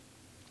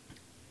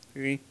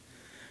Three,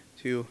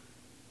 two,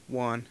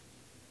 one,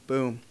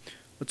 boom.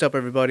 What's up,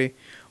 everybody?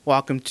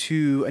 Welcome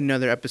to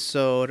another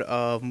episode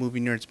of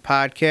Movie Nerds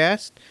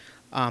Podcast.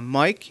 I'm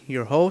Mike,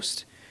 your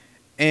host,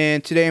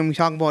 and today I'm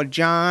talking about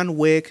John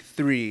Wick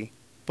 3.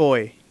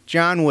 Boy,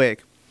 John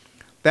Wick.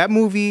 That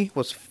movie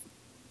was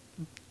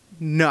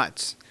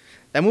nuts.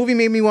 That movie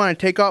made me want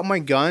to take out my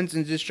guns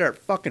and just start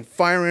fucking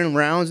firing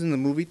rounds in the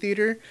movie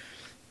theater.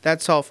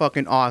 That's how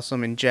fucking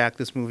awesome and jacked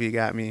this movie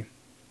got me.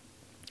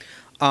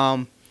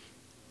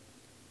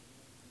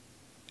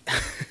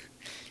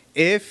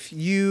 If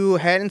you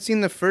hadn't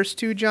seen the first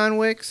two John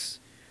Wicks,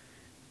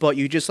 but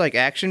you just like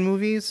action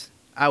movies,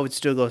 I would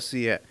still go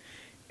see it.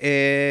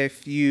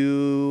 If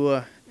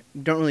you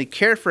don't really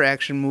care for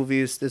action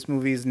movies, this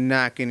movie is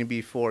not going to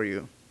be for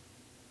you.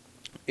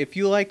 If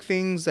you like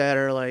things that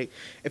are like,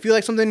 if you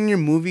like something in your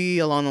movie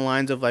along the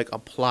lines of like a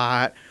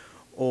plot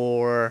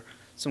or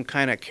some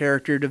kind of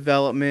character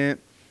development,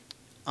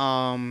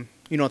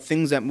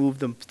 things that move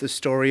the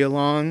story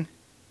along,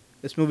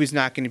 this movie's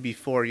not going to be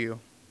for you.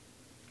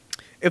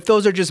 If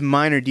those are just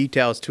minor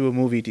details to a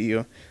movie to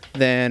you,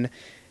 then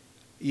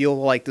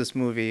you'll like this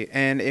movie.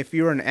 And if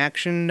you're an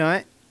action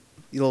nut,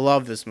 you'll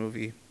love this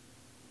movie.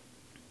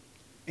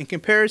 In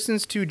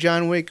comparisons to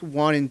John Wick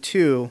 1 and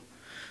 2,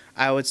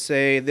 I would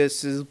say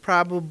this is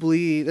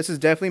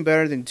definitely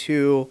better than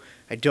 2.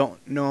 I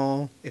don't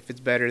know if it's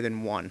better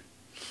than 1.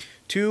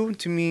 2,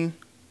 to me,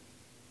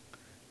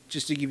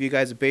 just to give you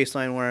guys a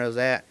baseline where I was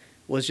at,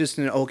 was just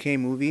an okay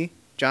movie.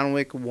 John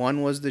Wick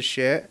 1 was the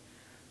shit.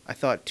 I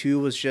thought 2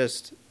 was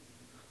just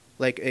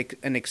like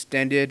an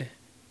extended,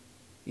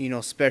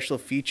 special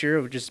feature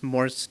of just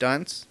more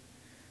stunts.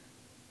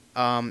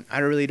 I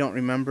really don't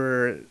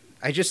remember.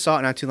 I just saw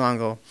it not too long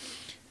ago.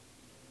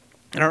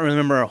 I don't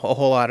remember a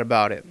whole lot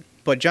about it.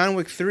 But John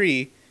Wick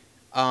 3,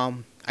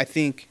 I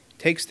think,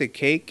 takes the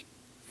cake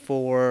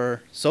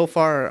for, so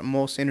far,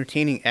 most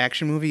entertaining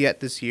action movie yet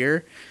this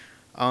year.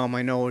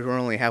 I know we're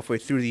only halfway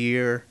through the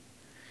year,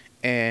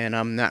 and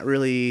I'm not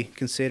really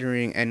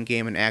considering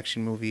Endgame an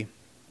action movie.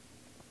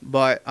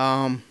 But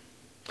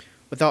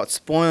without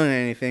spoiling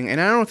anything,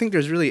 and I don't think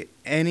there's really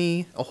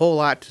a whole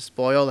lot to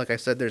spoil. Like I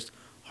said, there's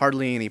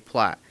hardly any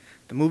plot.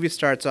 The movie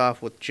starts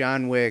off with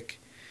John Wick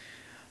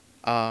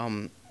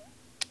getting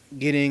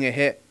a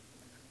hit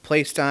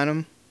placed on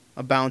him,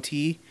 a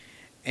bounty,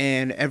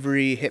 and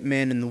every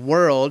hitman in the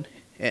world,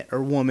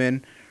 or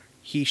woman,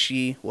 he,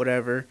 she,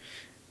 whatever,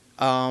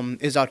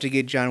 is out to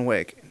get John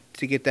Wick,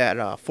 to get that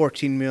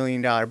 $14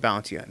 million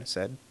bounty on his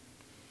head.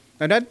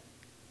 Now that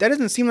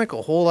doesn't seem like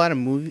a whole lot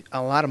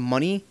of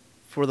money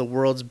for the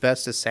world's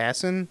best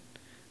assassin.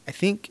 I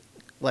think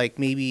like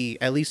maybe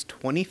at least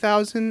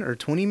 20,000 or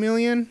 20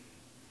 million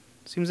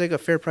seems like a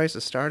fair price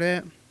to start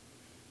at.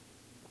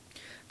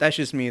 That's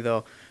just me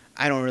though.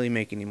 I don't really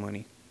make any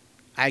money.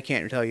 I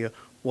can't tell you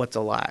what's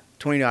a lot.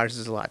 $20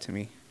 is a lot to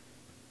me.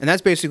 And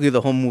that's basically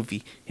the whole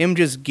movie. Him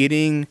just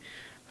getting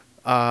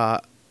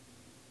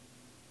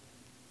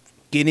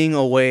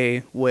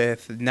away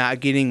with not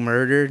getting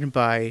murdered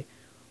by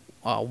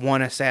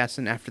one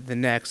assassin after the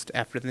next,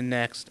 after the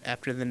next,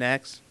 after the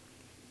next.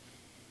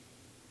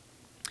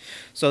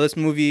 So this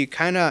movie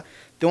the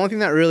only thing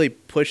that really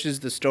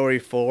pushes the story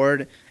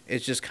forward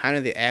is just kind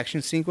of the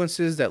action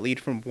sequences that lead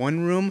from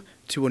one room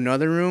to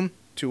another room,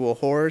 to a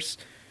horse,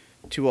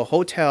 to a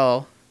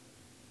hotel,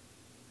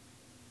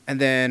 and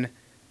then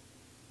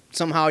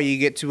somehow you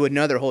get to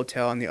another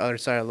hotel on the other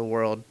side of the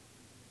world.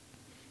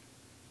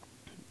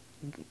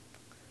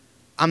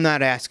 I'm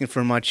not asking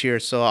for much here,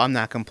 so I'm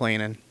not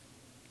complaining.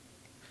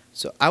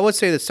 So I would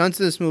say the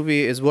stunts of this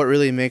movie is what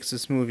really makes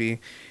this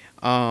movie.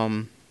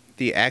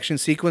 The action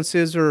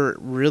sequences are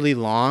really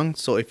long,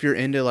 so if you're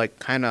into like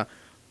kind of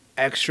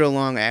extra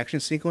long action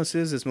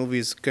sequences, this movie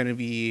is going to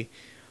be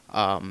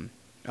a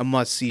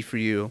must-see for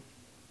you.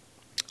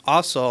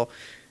 Also,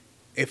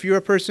 if you're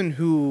a person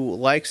who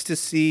likes to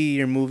see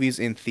your movies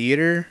in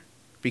theater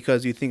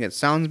because you think it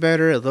sounds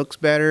better, it looks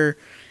better,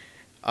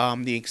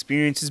 the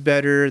experience is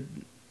better,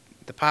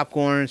 the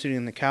popcorn, sitting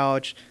on the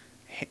couch,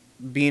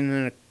 being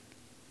in a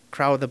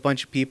crowd with a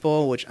bunch of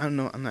people, which I don't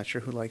know, I'm not sure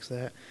who likes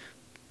that.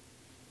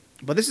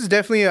 But this is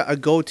definitely a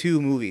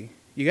go-to movie.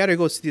 You got to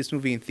go see this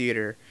movie in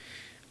theater.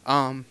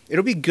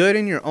 It'll be good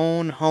in your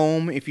own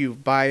home if you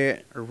buy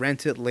it or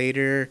rent it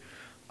later.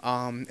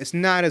 It's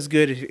not as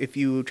good if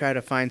you try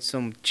to find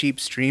some cheap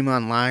stream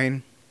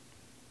online.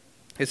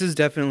 This is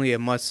definitely a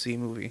must-see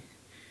movie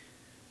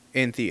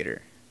in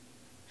theater.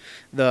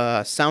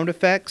 The sound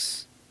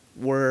effects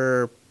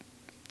were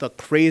the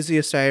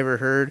craziest I ever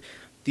heard.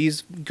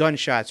 These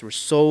gunshots were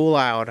so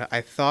loud,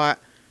 I thought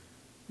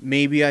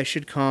maybe I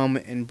should come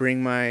and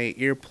bring my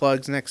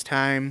earplugs next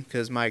time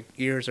because my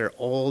ears are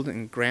old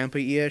and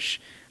grandpa-ish.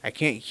 I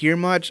can't hear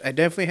much. I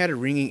definitely had it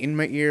ringing in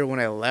my ear when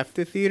I left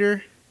the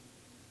theater.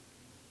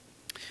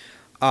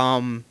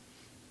 And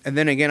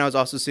then again, I was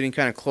also sitting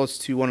kind of close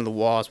to one of the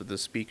walls with the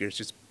speakers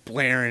just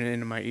blaring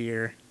into my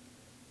ear.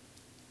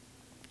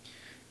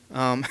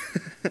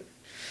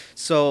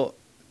 So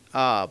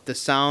the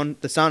sound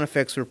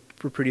effects were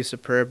pretty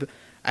superb.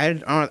 I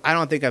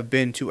don't think I've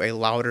been to a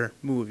louder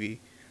movie,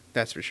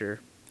 that's for sure.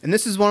 And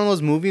this is one of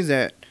those movies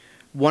that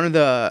one of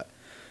the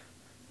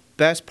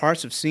best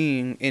parts of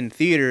seeing in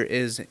theater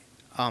is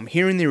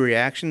hearing the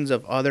reactions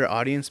of other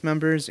audience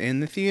members in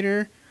the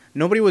theater.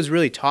 Nobody was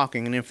really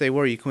talking, and if they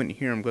were, you couldn't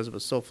hear them because it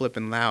was so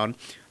flippin' loud.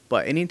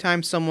 But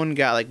anytime someone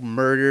got like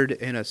murdered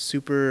in a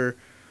super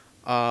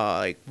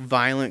like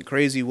violent,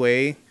 crazy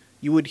way,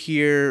 you would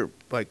hear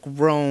like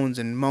groans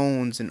and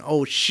moans and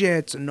oh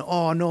shit and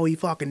oh no he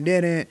fucking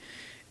didn't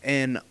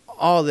and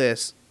all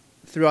this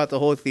throughout the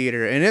whole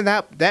theater, and then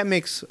that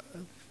makes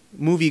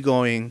movie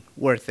going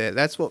worth it.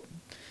 That's what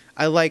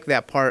I like,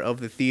 that part of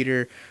the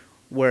theater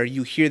where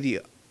you hear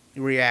the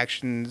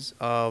reactions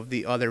of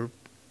the other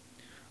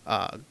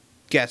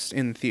guests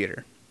in the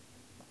theater.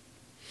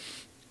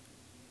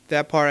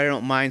 That part I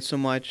don't mind so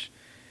much.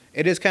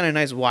 It is kind of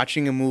nice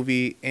watching a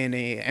movie in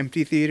a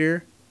empty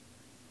theater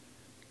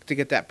to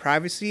get that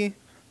privacy.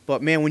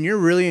 But man, when you're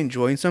really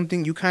enjoying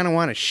something, you kind of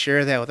want to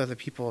share that with other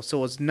people.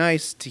 So it's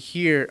nice to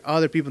hear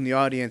other people in the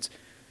audience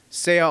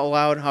say out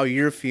loud how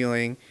you're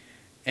feeling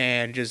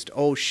and just,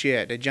 oh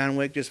shit, did John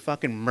Wick just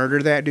fucking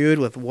murder that dude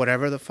with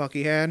whatever the fuck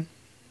he had?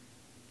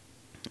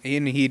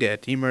 And he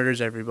did. He murders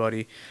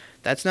everybody.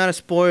 That's not a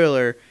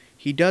spoiler.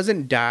 He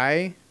doesn't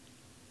die,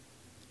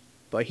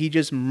 but he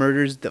just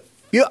murders the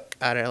fuck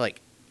out of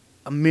like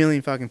a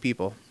million fucking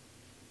people.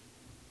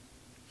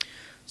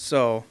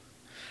 So,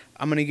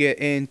 I'm going to get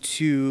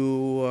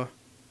into...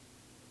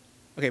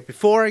 Okay,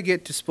 before I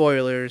get to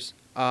spoilers,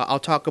 I'll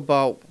talk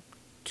about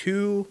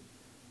two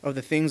of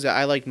the things that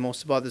I liked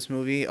most about this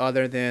movie,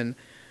 other than,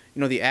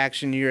 the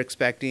action you're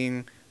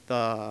expecting,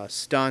 the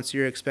stunts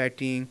you're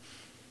expecting,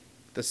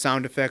 the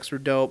sound effects were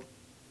dope.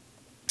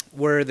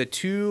 Were the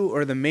two,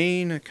 or the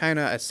main kind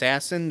of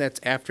assassin that's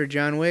after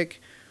John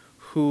Wick,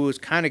 who's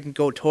kind of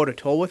go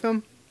toe-to-toe with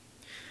him,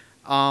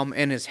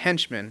 and his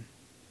henchmen.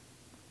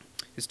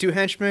 His two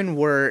henchmen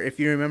were, if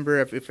you remember,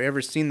 if you've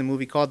ever seen the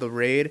movie called The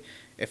Raid,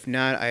 if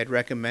not, I'd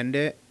recommend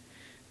it.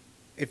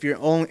 If you're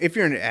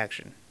into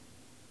action,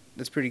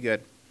 that's pretty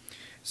good.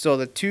 So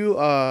the two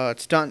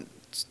stuntmen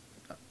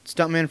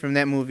from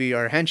that movie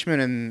are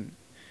henchmen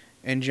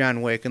and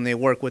John Wick, and they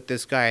work with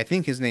this guy. I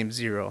think his name's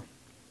Zero.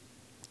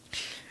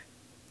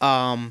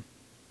 And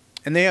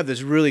they have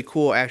this really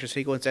cool action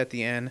sequence at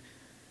the end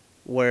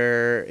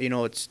where,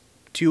 it's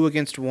 2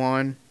 against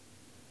 1.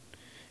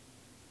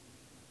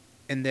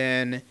 And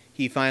then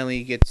he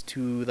finally gets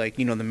to, like,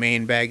 the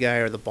main bad guy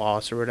or the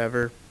boss or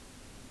whatever.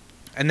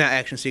 And that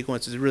action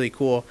sequence is really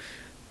cool.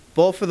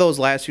 Both of those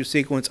last two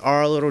sequences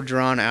are a little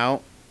drawn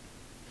out.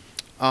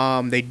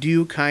 They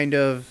do kind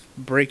of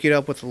break it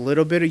up with a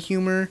little bit of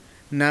humor.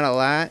 Not a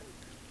lot.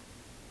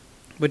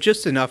 But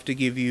just enough to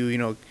give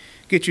you,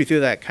 get you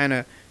through that kind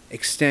of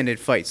extended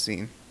fight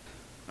scene.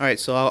 Alright,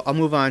 so I'll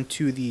move on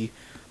to the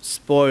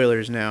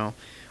spoilers now.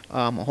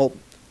 I hope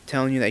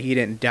telling you that he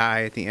didn't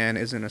die at the end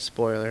isn't a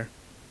spoiler.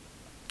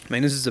 I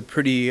mean, this is a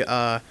pretty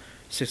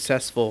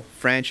successful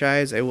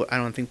franchise. I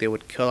don't think they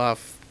would kill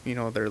off,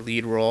 their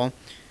lead role.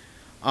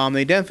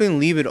 They definitely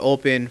leave it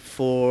open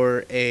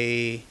for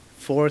a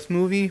 4th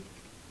movie,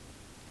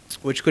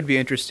 which could be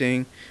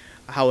interesting.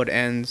 How it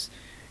ends,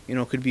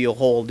 could be a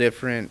whole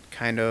different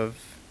kind of,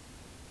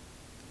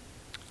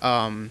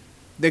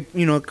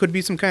 it could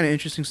be some kind of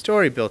interesting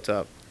story built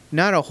up.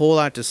 Not a whole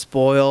lot to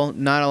spoil,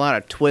 not a lot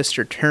of twists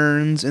or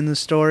turns in the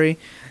story.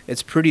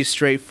 It's pretty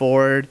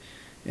straightforward.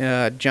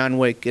 John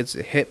Wick gets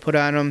a hit put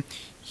on him.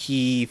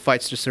 He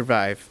fights to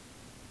survive.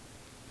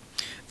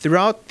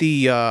 Throughout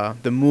the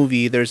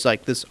movie, there's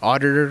like this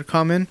auditor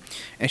coming,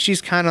 and she's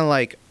kind of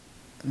like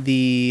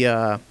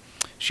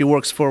she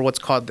works for what's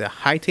called the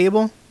High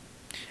Table,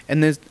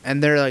 and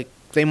they're like,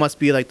 they must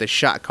be like the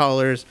shot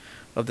callers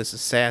of this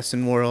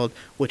assassin world,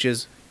 which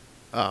is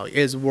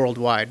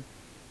worldwide.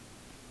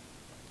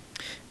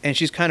 And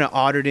she's kind of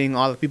auditing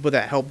all the people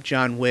that helped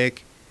John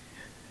Wick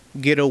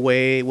get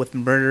away with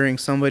murdering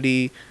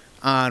somebody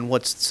on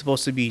what's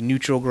supposed to be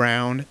neutral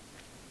ground.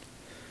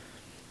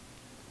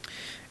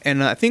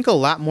 And I think a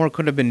lot more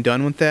could have been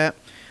done with that.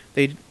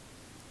 They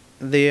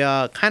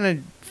kind of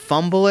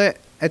fumble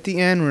it at the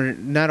end, where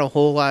not a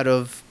whole lot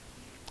of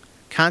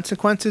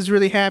consequences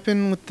really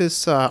happen with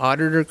this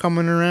auditor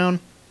coming around.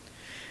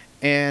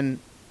 And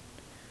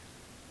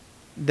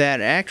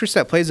that actress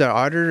that plays that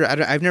auditor,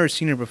 I've never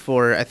seen her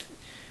before.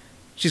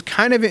 She's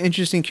kind of an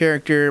interesting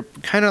character,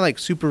 kind of like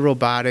super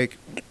robotic,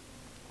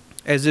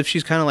 as if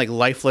she's kind of like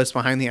lifeless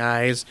behind the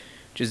eyes,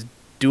 just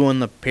doing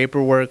the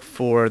paperwork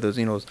for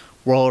those,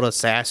 World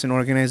Assassin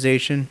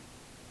Organization.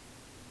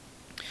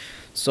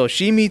 So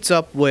she meets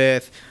up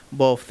with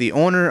both the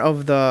owner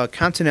of the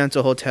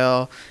Continental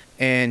Hotel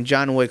and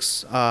John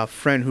Wick's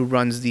friend who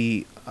runs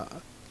the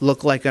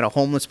look like a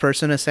homeless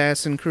person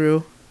assassin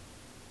crew.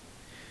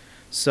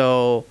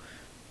 So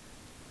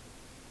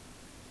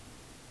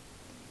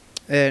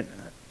that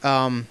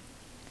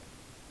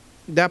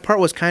part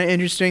was kind of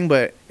interesting,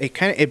 but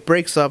it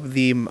breaks up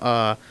the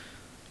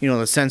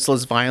the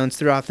senseless violence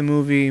throughout the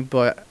movie.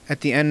 But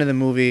at the end of the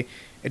movie,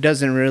 it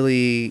doesn't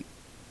really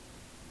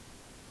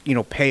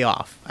pay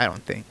off. I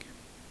don't think.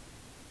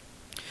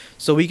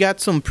 So we got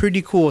some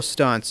pretty cool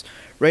stunts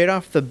right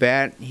off the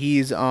bat.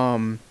 He's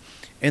in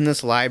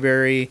this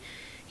library.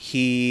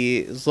 He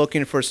is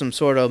looking for some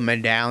sort of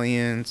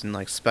medallions and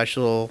like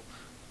special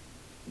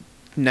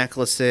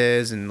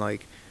necklaces and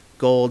like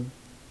gold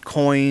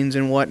coins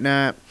and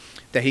whatnot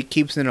that he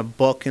keeps in a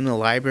book in the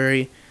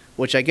library,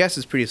 which I guess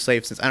is pretty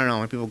safe since I don't know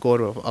when people go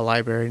to a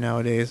library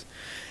nowadays.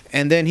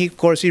 And then of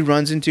course he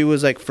runs into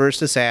his like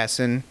first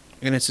assassin,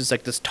 and it's just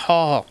like this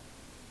tall,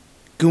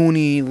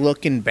 goony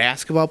looking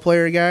basketball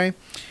player guy,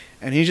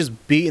 and he's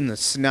just beating the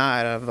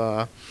snot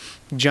of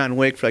John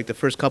Wick for like the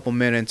first couple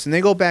minutes, and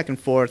they go back and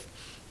forth,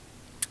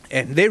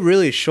 and they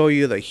really show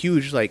you the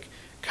huge like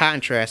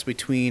contrast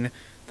between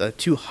the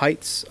two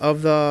heights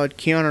of the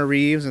Keanu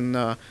Reeves and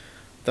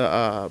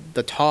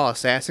the tall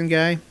assassin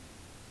guy.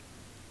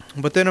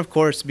 But then, of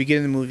course,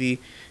 beginning of the movie,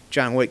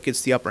 John Wick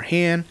gets the upper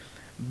hand,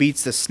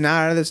 beats the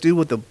snot out of this dude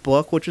with the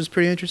book, which was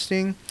pretty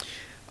interesting.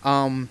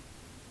 And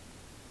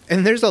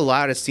there's a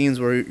lot of scenes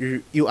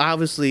where you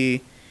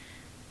obviously,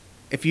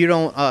 if you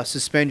don't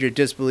suspend your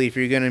disbelief,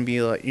 you're gonna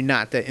be like, you're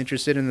not that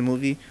interested in the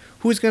movie.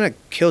 Who's gonna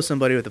kill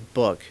somebody with a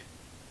book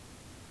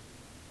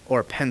or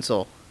a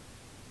pencil,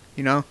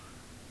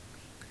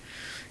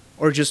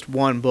 or just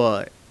one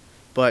bullet?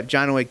 But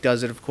John Wick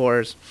does it, of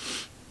course.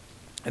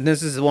 And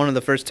this is one of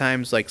the first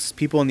times like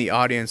people in the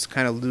audience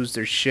kind of lose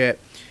their shit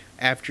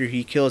after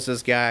he kills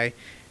this guy.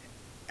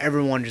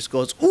 Everyone just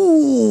goes,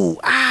 ooh,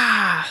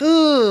 ah,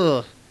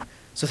 ugh.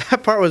 So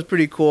that part was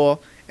pretty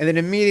cool. And then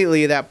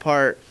immediately that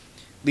part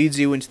leads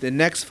you into the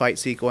next fight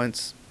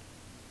sequence,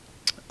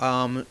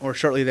 or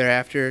shortly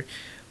thereafter,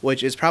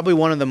 which is probably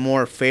one of the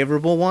more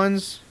favorable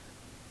ones,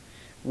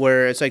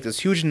 where it's like this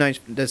huge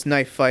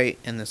knife fight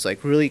in this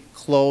like really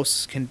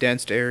close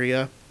condensed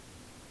area.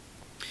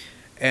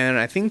 And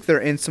I think they're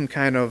in some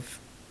kind of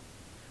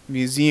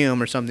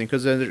museum or something,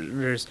 because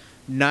there's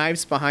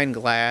knives behind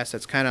glass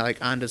that's kind of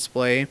like on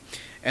display,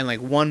 and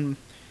like one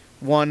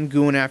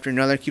goon after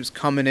another keeps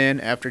coming in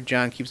after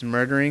John keeps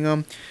murdering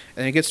them,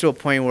 and it gets to a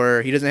point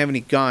where he doesn't have any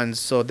guns,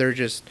 so they're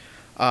just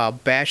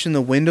bashing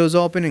the windows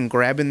open and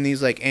grabbing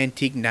these like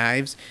antique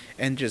knives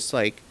and just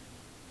like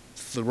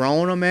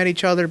throwing them at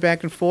each other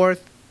back and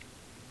forth.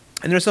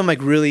 And there's some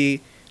like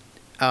really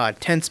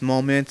tense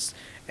moments,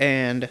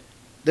 and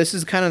this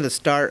is kind of the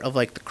start of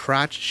like the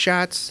crotch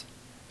shots,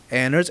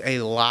 and there's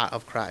a lot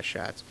of crotch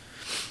shots.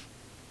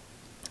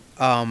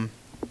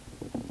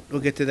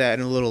 We'll get to that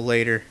in a little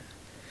later.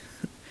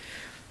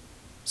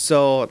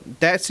 So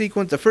that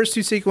sequence, the first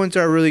two sequences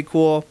are really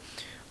cool.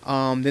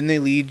 Then they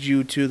lead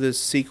you to this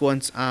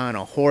sequence on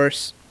a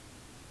horse,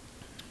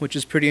 which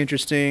is pretty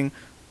interesting.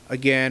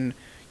 Again,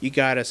 you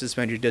gotta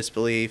suspend your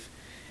disbelief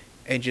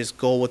and just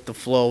go with the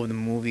flow of the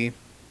movie.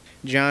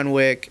 John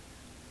Wick,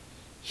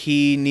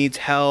 he needs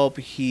help.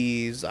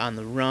 He's on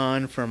the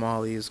run from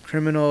all these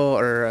criminal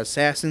or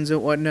assassins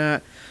and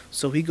whatnot.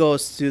 So he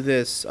goes to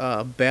this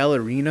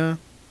ballerina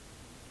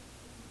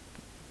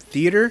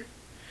theater,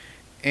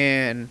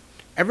 and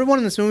everyone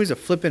in this movie is a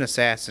flippin'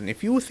 assassin.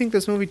 If you think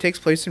this movie takes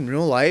place in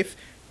real life,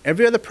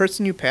 every other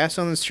person you pass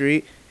on the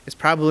street is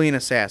probably an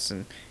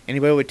assassin.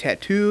 Anybody with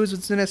tattoos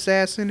is an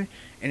assassin.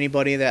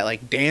 Anybody that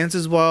like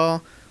dances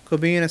well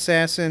could be an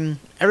assassin.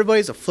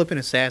 Everybody's a flippin'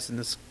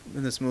 assassin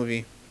in this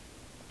movie.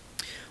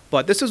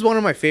 But this is one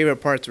of my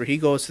favorite parts, where he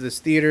goes to this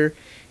theater,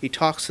 he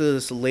talks to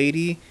this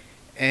lady,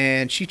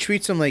 and she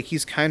treats him like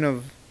he's kind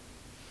of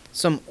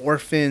some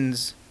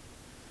orphan's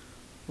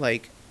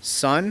like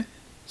son.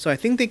 So I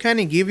think they kind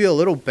of give you a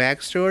little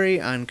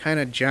backstory on kind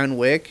of John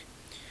Wick.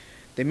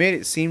 They made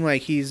it seem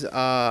like he's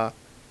like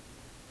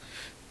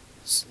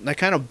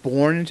kind of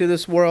born into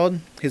this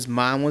world. His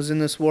mom was in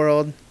this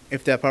world,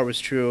 if that part was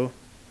true.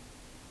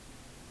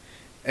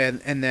 And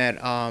that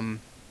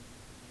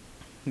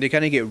they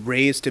kind of get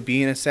raised to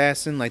be an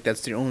assassin, like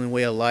that's their only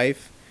way of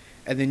life.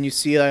 And then you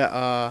see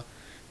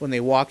when they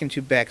walk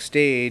into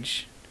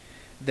backstage,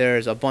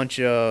 there's a bunch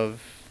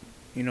of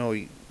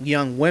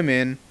young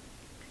women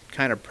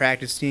kind of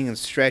practicing and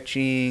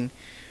stretching,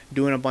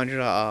 doing a bunch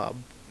of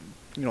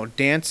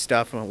dance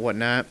stuff and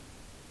whatnot,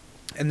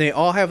 and they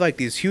all have like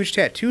these huge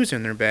tattoos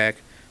in their back.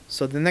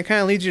 So then that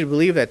kind of leads you to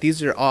believe that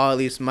these are all, at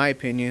least in my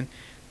opinion,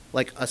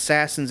 like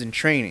assassins in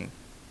training.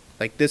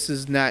 Like this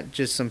is not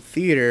just some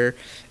theater,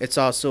 it's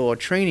also a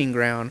training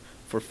ground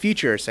for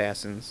future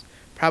assassins.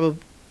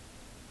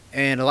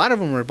 And a lot of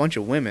them were a bunch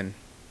of women.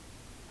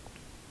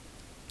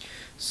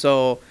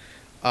 So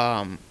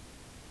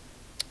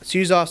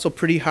she's also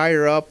pretty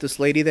higher up. This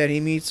lady that he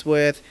meets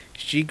with,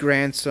 she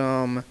grants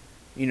him,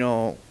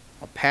 a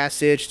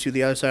passage to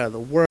the other side of the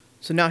world.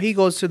 So now he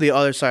goes to the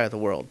other side of the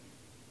world.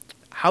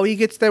 How he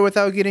gets there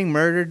without getting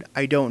murdered,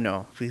 I don't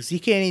know. Because he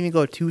can't even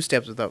go 2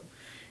 steps without,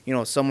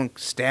 someone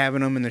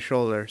stabbing him in the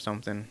shoulder or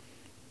something.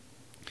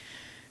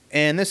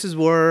 And this is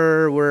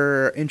where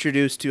we're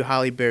introduced to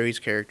Halle Berry's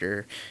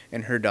character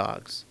and her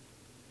dogs.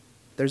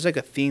 There's like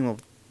a theme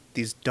of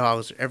these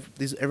dogs.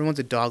 Everyone's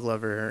a dog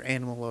lover or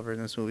animal lover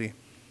in this movie.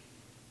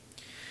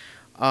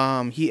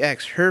 He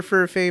asks her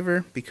for a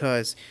favor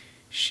because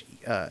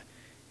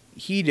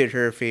he did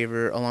her a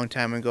favor a long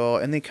time ago,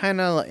 and they kind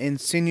of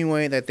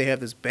insinuate that they have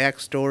this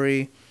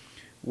backstory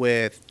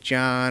with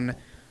John,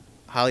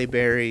 Halle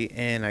Berry,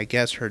 and I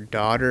guess her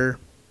daughter,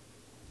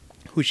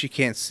 who she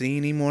can't see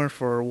anymore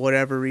for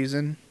whatever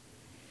reason.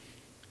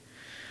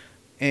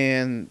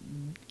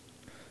 And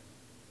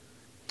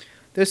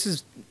this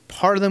is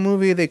part of the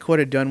movie they could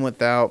have done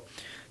without.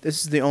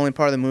 This is the only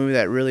part of the movie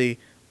that really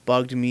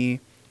bugged me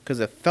because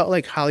it felt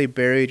like Halle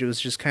Berry was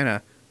just kind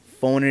of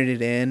phoning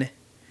it in.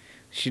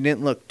 She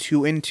didn't look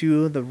too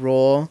into the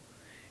role,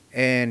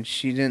 and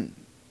she didn't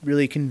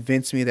really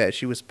convince me that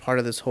she was part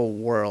of this whole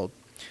world.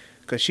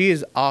 Because she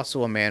is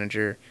also a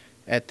manager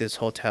at this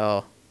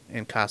hotel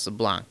in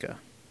Casablanca.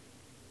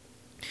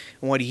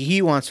 And what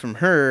he wants from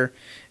her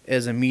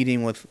is a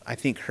meeting with, I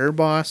think, her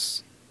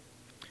boss,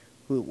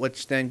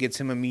 which then gets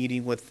him a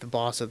meeting with the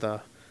boss of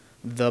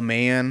the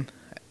man,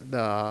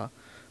 the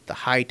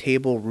high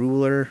table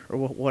ruler, or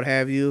what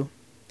have you.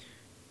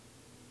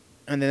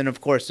 And then,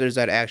 of course, there's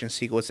that action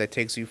sequence that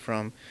takes you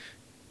from,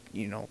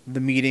 the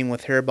meeting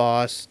with her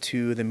boss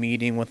to the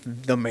meeting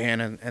with the man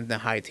and the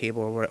high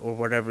table, or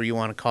whatever you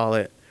want to call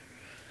it.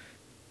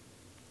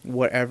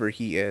 Whatever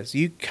he is.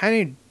 You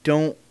kind of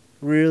don't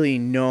really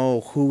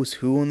know who's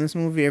who in this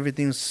movie.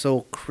 Everything's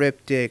so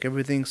cryptic.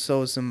 Everything's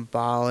so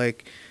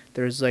symbolic.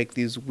 There's like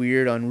these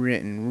weird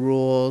unwritten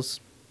rules.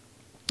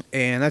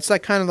 And that's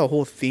like kind of the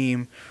whole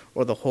theme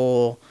or the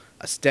whole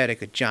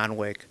aesthetic of John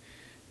Wick.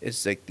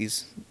 It's like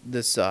this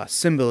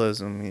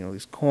symbolism,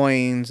 these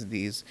coins,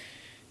 these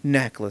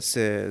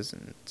necklaces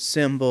and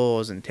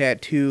symbols and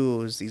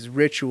tattoos, these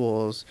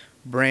rituals,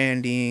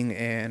 branding,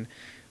 and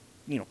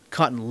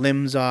cutting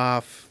limbs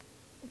off.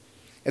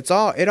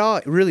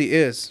 It really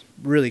is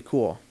really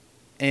cool.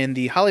 And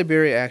the Halle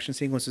Berry action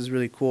sequence is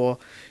really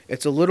cool.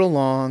 It's a little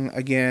long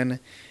again,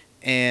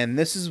 and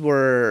this is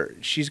where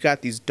she's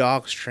got these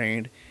dogs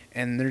trained,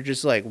 and they're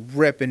just like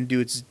ripping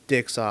dudes'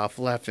 dicks off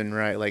left and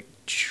right. Like,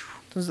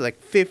 there's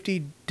like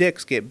 50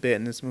 dicks get bit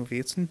in this movie.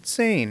 It's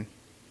insane.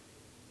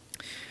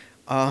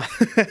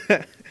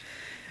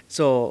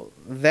 So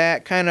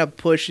that kind of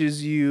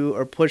pushes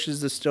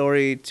the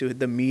story to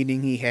the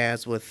meeting he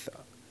has with,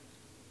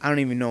 I don't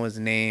even know his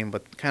name,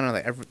 but kind of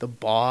like the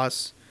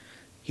boss.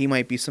 He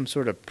might be some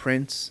sort of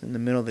prince in the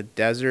middle of the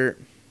desert.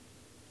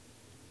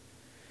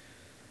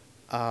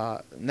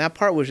 And that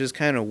part was just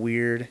kind of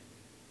weird.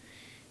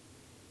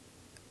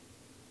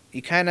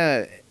 You kind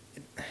of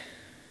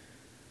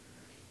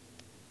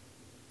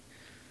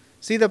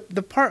see the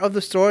part of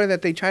the story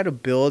that they try to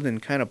build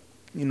and kind of,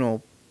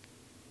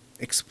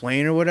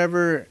 explain or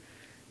whatever.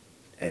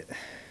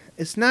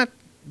 It's not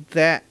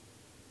that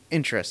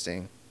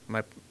interesting,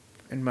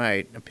 in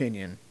my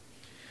opinion.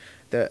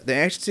 The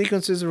action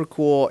sequences were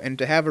cool, and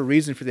to have a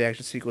reason for the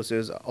action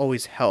sequences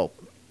always help.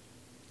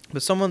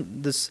 But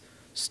this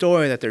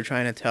story that they're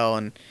trying to tell,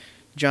 and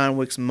John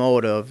Wick's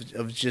motive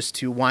of just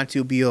to want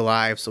to be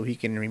alive so he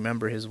can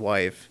remember his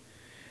wife,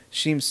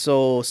 seems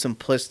so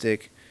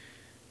simplistic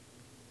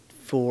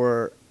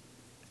for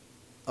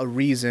a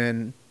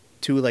reason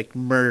to like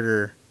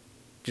murder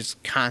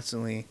just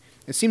constantly.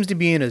 It seems to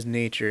be in his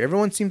nature.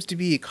 Everyone seems to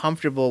be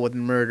comfortable with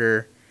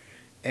murder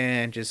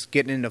and just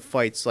getting into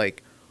fights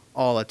like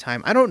all the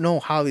time. I don't know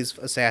how these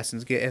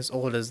assassins get as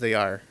old as they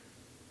are,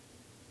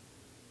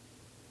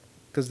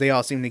 because they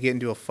all seem to get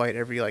into a fight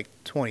every like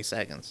 20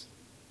 seconds.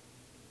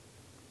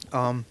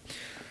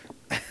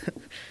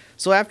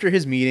 So after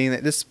his meeting,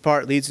 this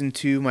part leads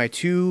into my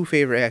two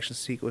favorite action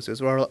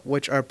sequences,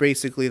 which are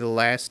basically the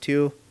last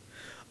two,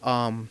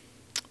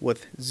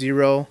 with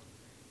Zero,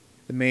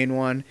 the main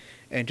one,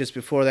 and just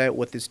before that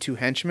with his two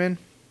henchmen.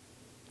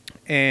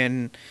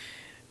 And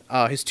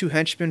his two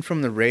henchmen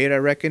from the raid I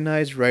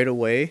recognized right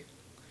away,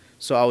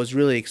 so I was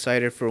really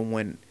excited for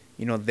when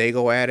they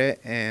go at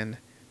it, and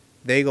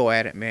they go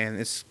at it, man.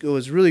 It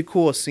was really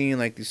cool seeing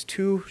like these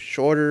two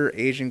shorter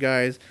Asian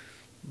guys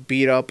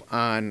beat up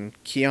on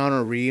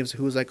Keanu Reeves,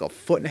 who's like a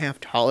foot and a half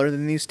taller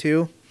than these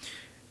two,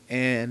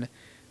 and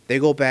they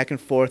go back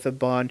and forth a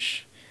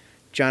bunch.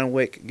 John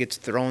Wick gets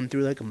thrown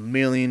through like a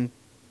million,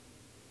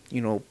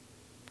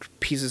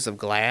 pieces of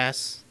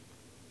glass.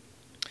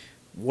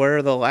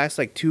 Where the last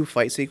like two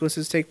fight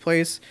sequences take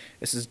place,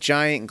 it's this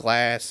giant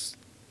glass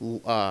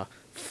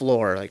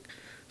floor, like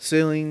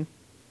ceiling,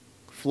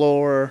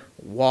 floor,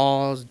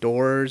 walls,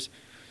 doors,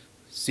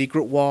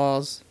 secret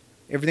walls.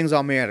 Everything's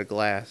all made out of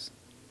glass.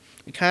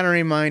 It kind of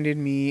reminded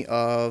me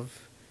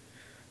of,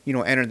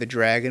 Enter the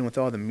Dragon with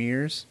all the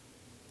mirrors.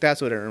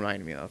 That's what it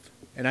reminded me of.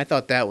 And I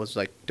thought that was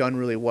like done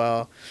really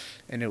well,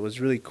 and it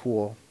was really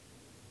cool.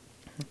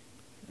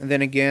 And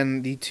then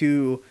again, the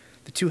two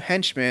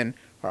henchmen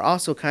are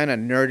also kind of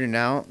nerding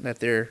out that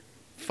they're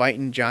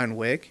fighting John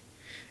Wick,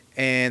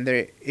 and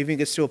they even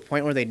gets to a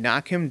point where they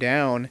knock him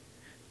down,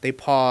 they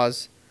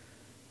pause,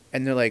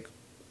 and they're like,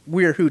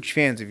 "We're huge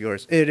fans of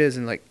yours. It is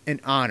an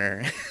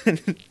honor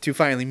to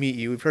finally meet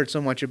you. We've heard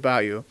so much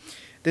about you."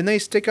 Then they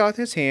stick out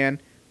his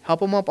hand,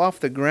 help him up off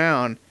the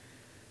ground.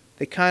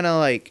 They kind of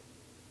like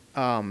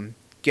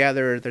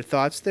gather their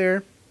thoughts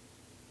there,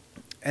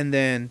 and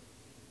then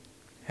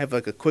have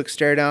like a quick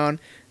stare down,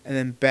 and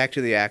then back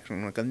to the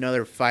action, like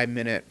another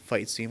 5-minute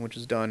fight scene, which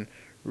is done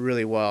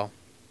really well.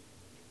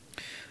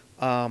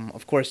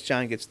 Of course,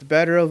 John gets the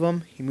better of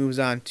him. He moves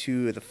on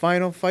to the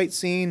final fight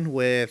scene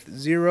with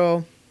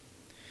Zero.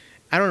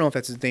 I don't know if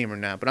that's his name or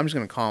not, but I'm just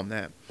going to call him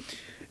that.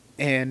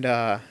 And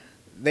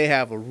they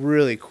have a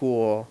really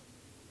cool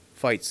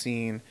fight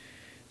scene.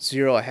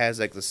 Zero has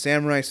like the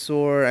samurai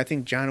sword. I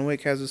think John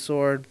Wick has a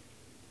sword.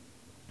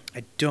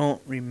 I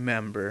don't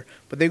remember,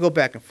 but they go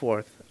back and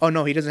forth. Oh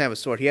no, he doesn't have a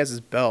sword. He has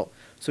his belt.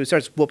 So he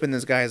starts whooping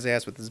this guy's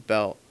ass with his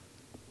belt.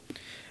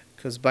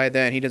 Because by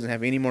then he doesn't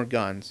have any more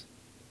guns.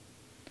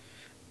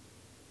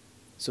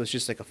 So it's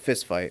just like a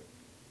fist fight.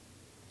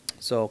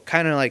 So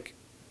kind of like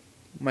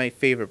my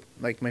favorite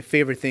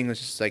thing was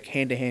just like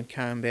hand-to-hand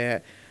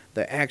combat.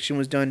 The action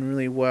was done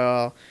really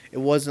well. It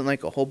wasn't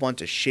like a whole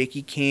bunch of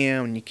shaky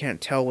cam and you can't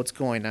tell what's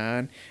going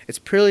on. It's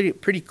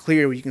pretty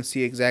clear where you can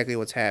see exactly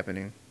what's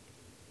happening.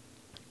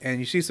 And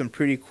you see some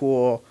pretty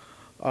cool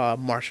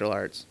martial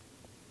arts.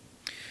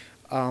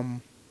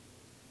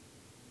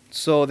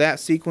 So that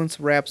sequence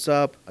wraps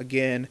up.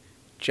 Again,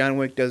 John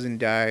Wick doesn't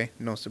die.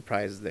 No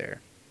surprise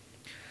there.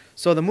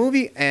 So the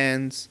movie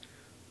ends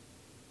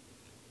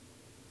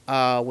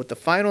with the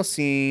final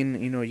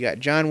scene. You know, you got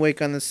John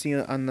Wick on the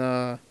scene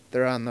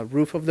they're on the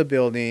roof of the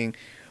building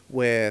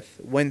with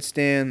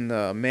Winston,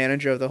 the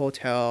manager of the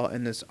hotel,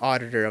 and this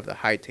auditor of the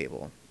high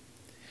table.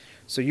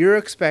 So you're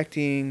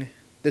expecting,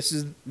 this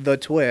is the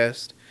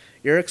twist,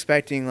 you're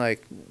expecting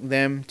like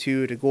them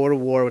to go to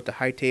war with the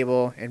high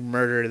table and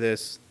murder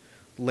this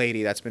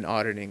lady that's been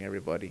auditing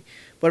everybody.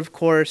 But of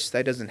course,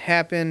 that doesn't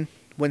happen.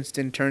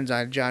 Winston turns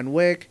on John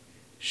Wick,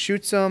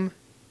 shoots him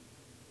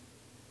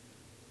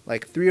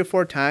like 3 or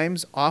 4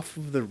 times off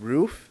of the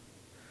roof.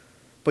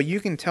 But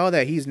you can tell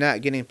that he's not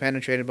getting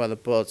penetrated by the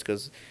bullets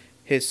because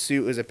his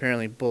suit is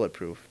apparently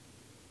bulletproof.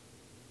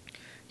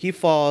 He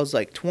falls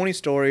like 20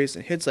 stories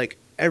and hits like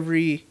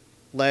every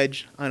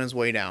ledge on his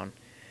way down.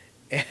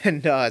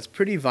 And it's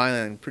pretty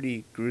violent and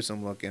pretty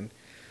gruesome looking.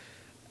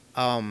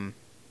 The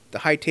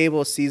high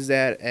table sees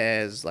that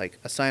as like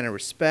a sign of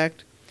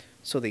respect.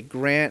 So they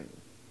grant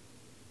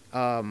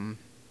the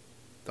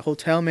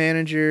hotel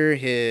manager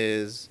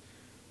his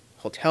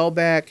hotel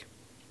back.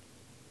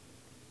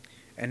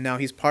 And now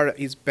he's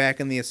back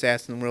in the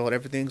assassin world.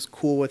 Everything's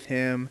cool with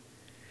him.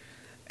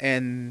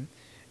 And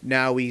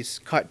now he's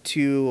cut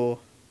to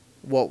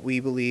what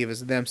we believe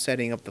is them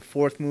setting up the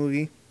 4th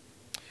movie.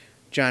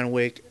 John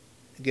Wick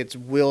gets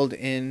wheeled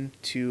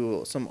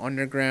into some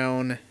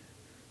underground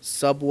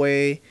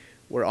subway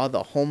where all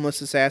the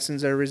homeless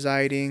assassins are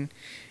residing.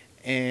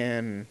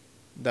 And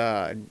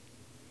the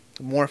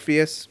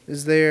Morpheus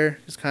is there.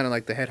 He's kind of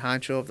like the head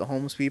honcho of the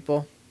homeless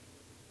people.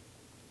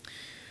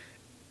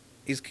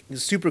 He's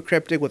super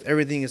cryptic with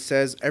everything he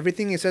says.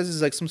 Everything he says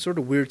is like some sort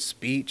of weird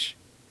speech.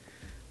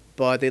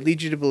 But they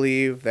lead you to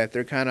believe that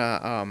they're kind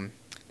of,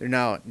 they're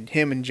now,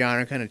 him and John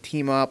are kind of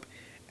team up.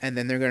 And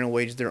then they're going to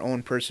wage their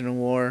own personal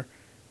war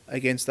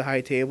against the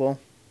high table.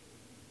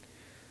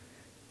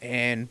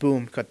 And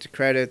boom, cut to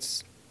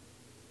credits.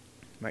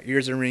 My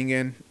ears are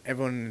ringing.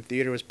 Everyone in the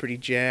theater was pretty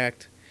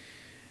jacked.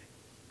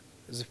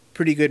 It was a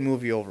pretty good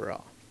movie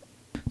overall.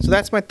 So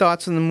that's my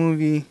thoughts on the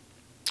movie.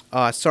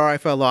 Sorry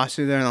if I lost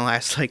you there in the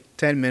last like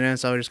 10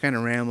 minutes. I was just kind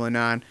of rambling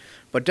on.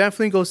 But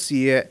definitely go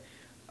see it.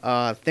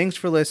 Thanks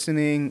for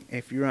listening.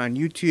 If you're on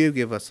YouTube,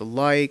 give us a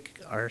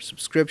like or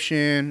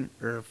subscription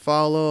or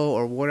follow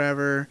or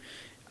whatever.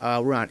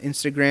 We're on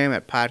Instagram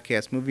at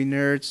Podcast Movie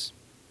Nerds.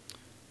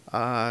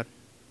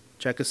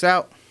 Check us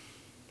out.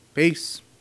 Peace.